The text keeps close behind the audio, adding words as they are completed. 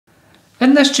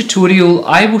In this tutorial,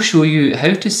 I will show you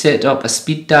how to set up a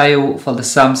speed dial for the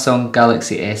Samsung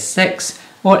Galaxy S6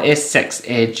 or S6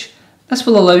 Edge. This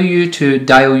will allow you to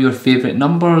dial your favourite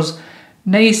numbers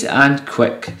nice and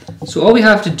quick. So all we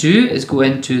have to do is go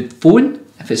into phone.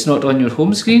 If it's not on your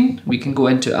home screen, we can go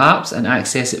into apps and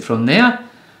access it from there.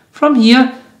 From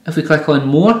here, if we click on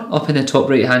more up in the top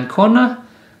right hand corner,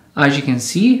 as you can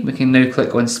see, we can now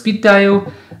click on speed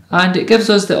dial and it gives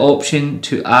us the option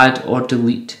to add or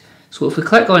delete. So if we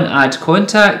click on add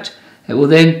contact, it will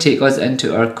then take us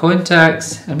into our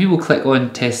contacts and we will click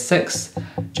on test 6,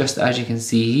 just as you can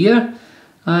see here.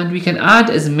 And we can add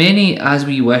as many as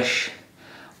we wish,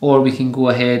 or we can go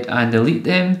ahead and delete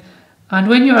them. And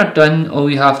when you are done, all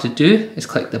you have to do is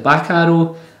click the back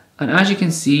arrow, and as you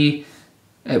can see,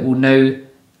 it will now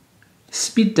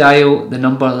speed dial the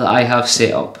number that I have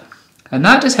set up. And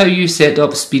that is how you set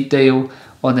up speed dial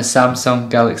on the Samsung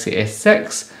Galaxy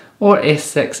S6 or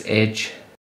S6 Edge.